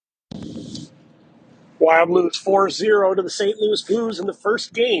Wild lose 4-0 to the St. Louis Blues in the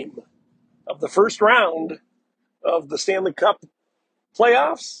first game of the first round of the Stanley Cup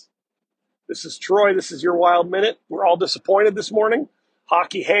playoffs. This is Troy. This is your Wild Minute. We're all disappointed this morning.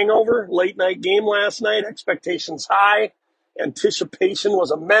 Hockey hangover, late night game last night, expectations high, anticipation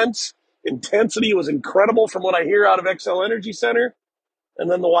was immense, intensity was incredible from what I hear out of XL Energy Center, and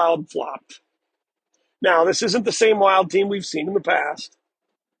then the Wild flopped. Now, this isn't the same Wild team we've seen in the past,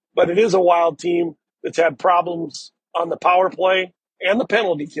 but it is a Wild team that's had problems on the power play and the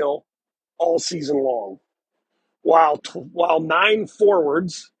penalty kill all season long. While 9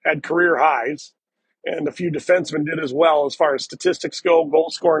 forwards had career highs, and a few defensemen did as well as far as statistics go,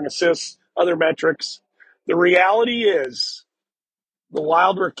 goal scoring, assists, other metrics, the reality is the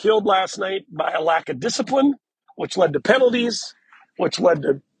Wild were killed last night by a lack of discipline, which led to penalties, which led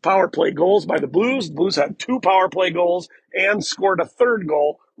to power play goals by the Blues. The Blues had 2 power play goals and scored a third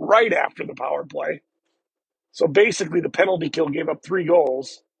goal right after the power play. So basically the penalty kill gave up 3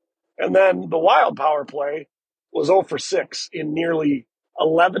 goals. And then the Wild power play was 0 for 6 in nearly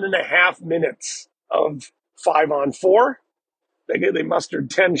 11 and a half minutes of 5-on-4. They mustered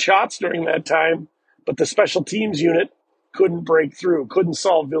 10 shots during that time, but the special teams unit couldn't break through, couldn't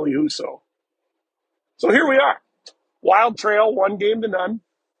solve Ville Husso. So here we are. Wild trail 1-0.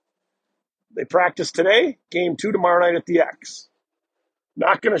 They practice today, game 2 tomorrow night at the X.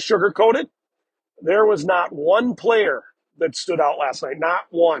 Not going to sugarcoat it. There was not one player that stood out last night. Not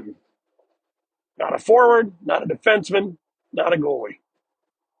one. Not a forward, not a defenseman, not a goalie.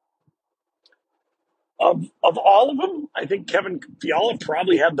 Of all of them, I think Kevin Fiala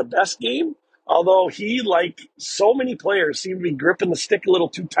probably had the best game, although he, like so many players, seemed to be gripping the stick a little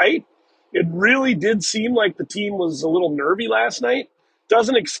too tight. It really did seem like the team was a little nervy last night.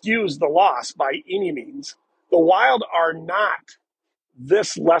 Doesn't excuse the loss by any means. The Wild are not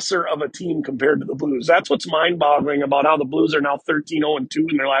this lesser of a team compared to the Blues. That's what's mind-boggling about how the Blues are now 13-0-2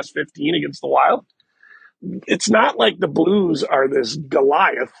 in their last 15 against the Wild. It's not like the Blues are this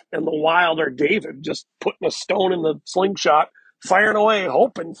Goliath and the Wild are David, just putting a stone in the slingshot, firing away,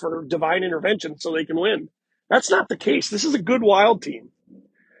 hoping for divine intervention so they can win. That's not the case. This is a good Wild team.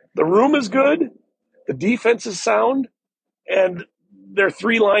 The room is good, the defense is sound, and they're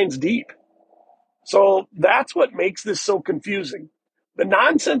 3 lines deep. So that's what makes this so confusing. The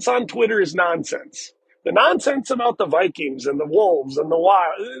nonsense on Twitter is nonsense. The nonsense about the Vikings and the Wolves and the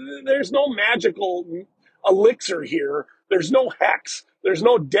Wild, there's no magical elixir here. There's no hex. There's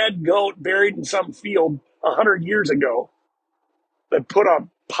no dead goat buried in some field 100 years ago that put a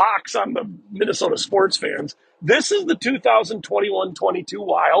pox on the Minnesota sports fans. This is the 2021-22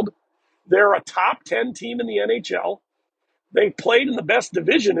 Wild. They're a top 10 team in the NHL. They played in the best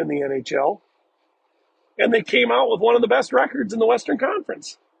division in the NHL. And they came out with one of the best records in the Western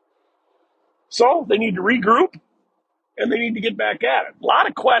Conference. So they need to regroup, and they need to get back at it. A lot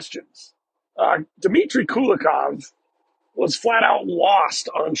of questions. Dmitry Kulikov was flat out lost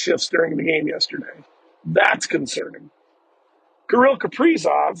on shifts during the game yesterday. That's concerning. Kirill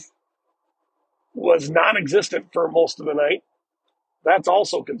Kaprizov was non-existent for most of the night. That's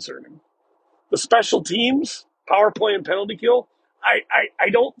also concerning. The special teams, power play and penalty kill,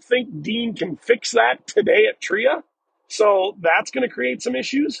 I don't think Dean can fix that today at Tria. So that's going to create some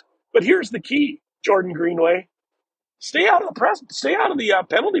issues. But here's the key, Jordan Greenway. Stay out of the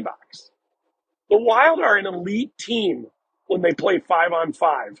penalty box. The Wild are an elite team when they play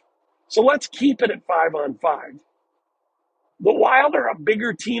 5-on-5. So let's keep it at 5-on-5. The Wild are a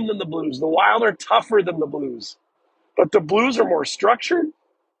bigger team than the Blues. The Wild are tougher than the Blues. But the Blues are more structured.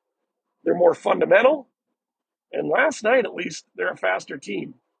 They're more fundamental. And last night, at least, they're a faster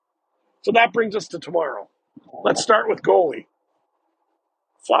team. So that brings us to tomorrow. Let's start with goalie.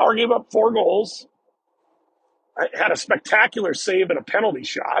 Flower gave up 4 goals. Had a spectacular save and a penalty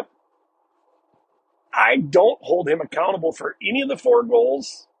shot. I don't hold him accountable for any of the 4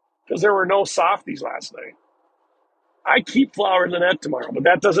 goals because there were no softies last night. I keep Flower in the net tomorrow, but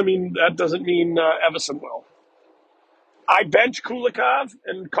that doesn't mean Evison will. I bench Kulikov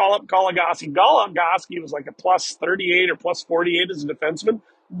and call up Goligoski. Goligoski was like a plus 38 or plus 48 as a defenseman,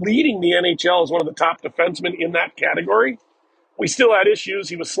 leading the NHL as one of the top defensemen in that category. We still had issues.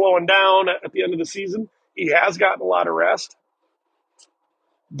 He was slowing down at the end of the season. He has gotten a lot of rest.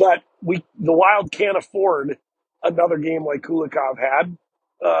 But the Wild can't afford another game like Kulikov had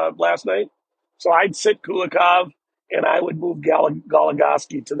last night. So I'd sit Kulikov, and I would move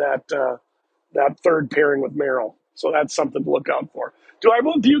Goligoski to that third pairing with Merrill. So that's something to look out for. Do I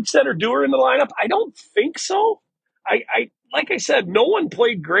move Bukestead or Dewar in the lineup? I don't think so. I like I said, no one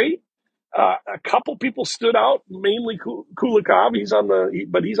played great. A couple people stood out, mainly Kulikov. He's on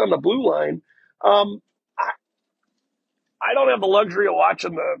the blue line. I don't have the luxury of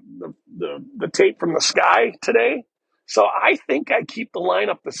watching the tape from the sky today. So I think I keep the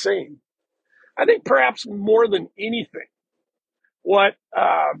lineup the same. I think perhaps more than anything, what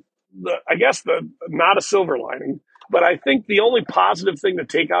I guess the not a silver lining, but I think the only positive thing to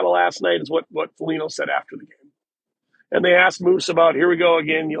take out of last night is what Foligno said after the game. And they asked Moose about, here we go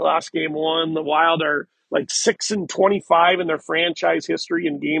again. You lost game one. The Wild are like 6-25 in their franchise history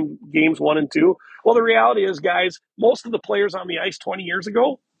in games 1 and 2. Well, the reality is, guys, most of the players on the ice 20 years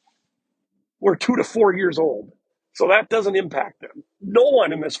ago were 2 to 4 years old. So that doesn't impact them. No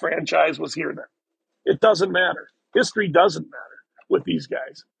one in this franchise was here then. It doesn't matter. History doesn't matter with these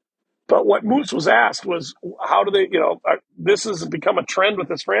guys. But what Moose was asked was, how do they, this has become a trend with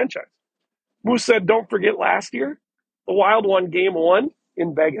this franchise. Moose said, don't forget last year, the Wild won game one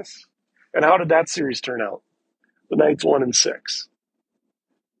in Vegas. And how did that series turn out? The Knights 1-6.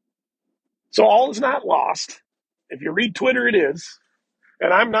 So all is not lost. If you read Twitter, it is.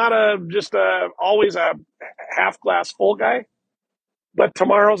 And I'm not always a half glass full guy, but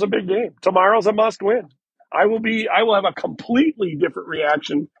tomorrow's a big game. Tomorrow's a must win. I will have a completely different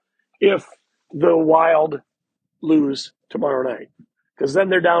reaction if the Wild lose tomorrow night. Because then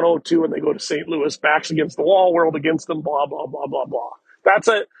they're down 0-2 and they go to St. Louis, backs against the wall, world against them, blah, blah, blah, blah, blah. That's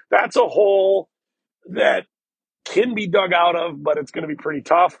a hole that can be dug out of, but it's going to be pretty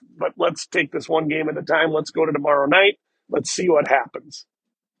tough. But let's take this one game at a time. Let's go to tomorrow night. Let's see what happens.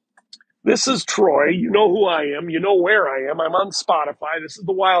 This is Troy. You know who I am. You know where I am. I'm on Spotify. This is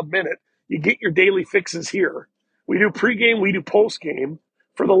the Wild Minute. You get your daily fixes here. We do pregame, we do postgame.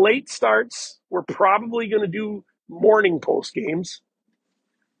 For the late starts, we're probably going to do morning post games.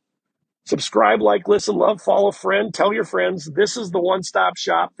 Subscribe, like, listen, love, follow, friend, tell your friends. This is the one-stop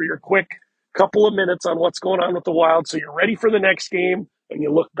shop for your quick couple of minutes on what's going on with the Wild, so you're ready for the next game and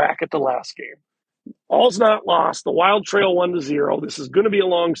you look back at the last game. All's not lost. The Wild trail 1-0. This is going to be a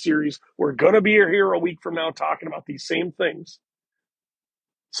long series. We're going to be here a week from now talking about these same things.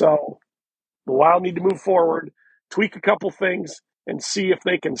 So the Wild need to move forward, tweak a couple things, and see if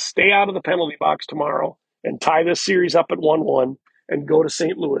they can stay out of the penalty box tomorrow and tie this series up at 1-1 and go to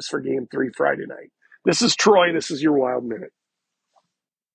St. Louis for Game 3 Friday night. This is Troy. This is your Wild Minute.